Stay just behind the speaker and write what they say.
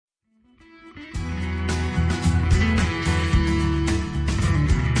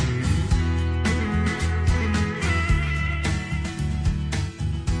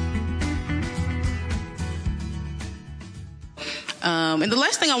And the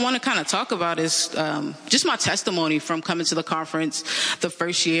last thing I want to kind of talk about is just my testimony from coming to the conference the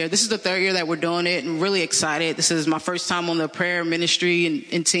first year. This is the third year that we're doing it, and really excited. This is my first time on the prayer ministry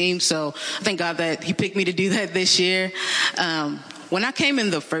and team, so I thank God that he picked me to do that this year. When I came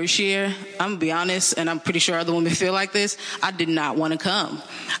in the first year, I'm going to be honest, and I'm pretty sure other women feel like this, I did not want to come.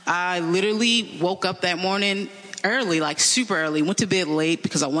 I literally woke up that morning early, like super early, went to bed late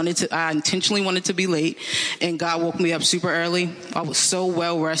because I intentionally wanted to be late, and God woke me up super early. I was so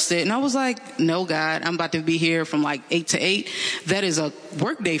well rested, and I was like, no, God, I'm about to be here from like 8 to 8. That is a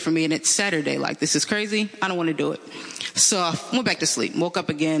work day for me, and it's Saturday. Like, this is crazy. I don't want to do it. So I went back to sleep, woke up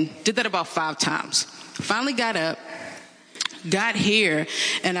again, did that about 5 times. Finally got up, got here,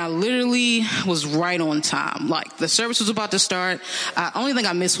 and I literally was right on time. Like, the service was about to start. Only thing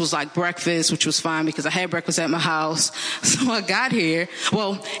I missed was like breakfast, which was fine because I had breakfast at my house. So I got here.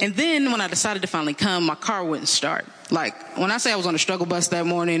 Well, and then when I decided to finally come, my car wouldn't start. Like, when I say I was on a struggle bus that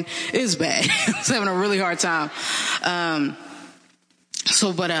morning, it was bad. I was having a really hard time.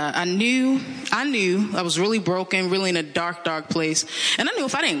 But I knew I was really broken, really in a dark place. And I knew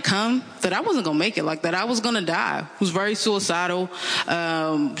if I didn't come, that I wasn't going to make it, like that I was going to die. I was very suicidal,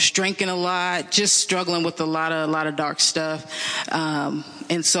 drinking a lot, just struggling with a lot of dark stuff.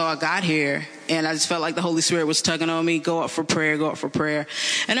 And so I got here, and I just felt like the Holy Spirit was tugging on me, go up for prayer.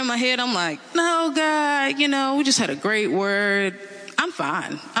 And in my head, I'm like, no, God, we just had a great word. I'm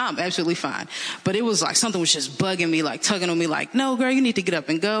fine. I'm absolutely fine. But it was like something was just bugging me, like tugging on me, like, no, girl, you need to get up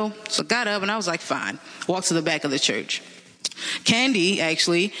and go. So I got up and I was like, fine. Walked to the back of the church. Candy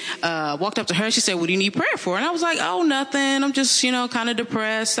actually walked up to her. She said, what do you need prayer for? And I was like, oh, nothing. I'm just, kind of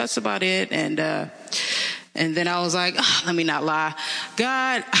depressed. That's about it. And then I was like, let me not lie.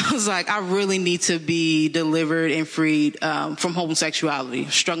 God, I was like, I really need to be delivered and freed from homosexuality.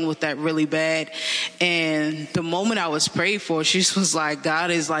 Struggling with that really bad. And the moment I was prayed for, she just was like,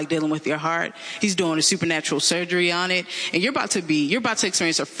 God is like dealing with your heart. He's doing a supernatural surgery on it. And you're about to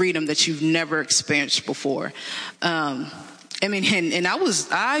experience a freedom that you've never experienced before. And I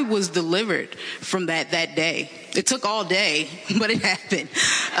was delivered from that day. It took all day, but it happened.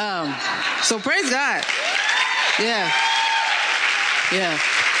 So praise God. Yeah.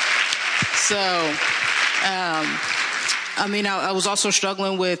 So, I was also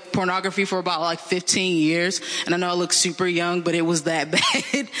struggling with pornography for about like 15 years. And I know I look super young, but it was that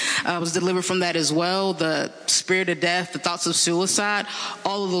bad. I was delivered from that as well. The spirit of death, the thoughts of suicide,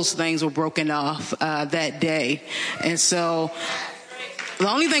 all of those things were broken off that day. And so the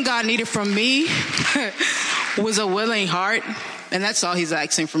only thing God needed from me was a willing heart. And that's all he's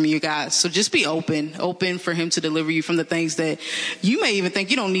asking from you guys. So just be open for him to deliver you from the things that you may even think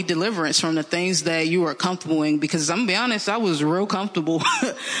you don't need deliverance from, the things that you are comfortable in. Because I'm going to be honest, I was real comfortable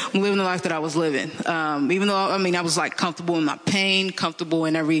living the life that I was living. Even though, I was like comfortable in my pain, comfortable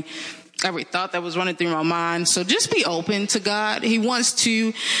in every thought that was running through my mind. So just be open to God. He wants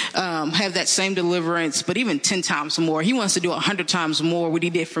to have that same deliverance, but even 10 times more. He wants to do 100 times more what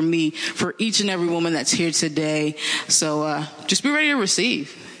he did for me, for each and every woman that's here today. So just be ready to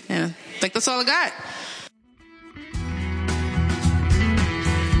receive. Yeah, I think that's all I got.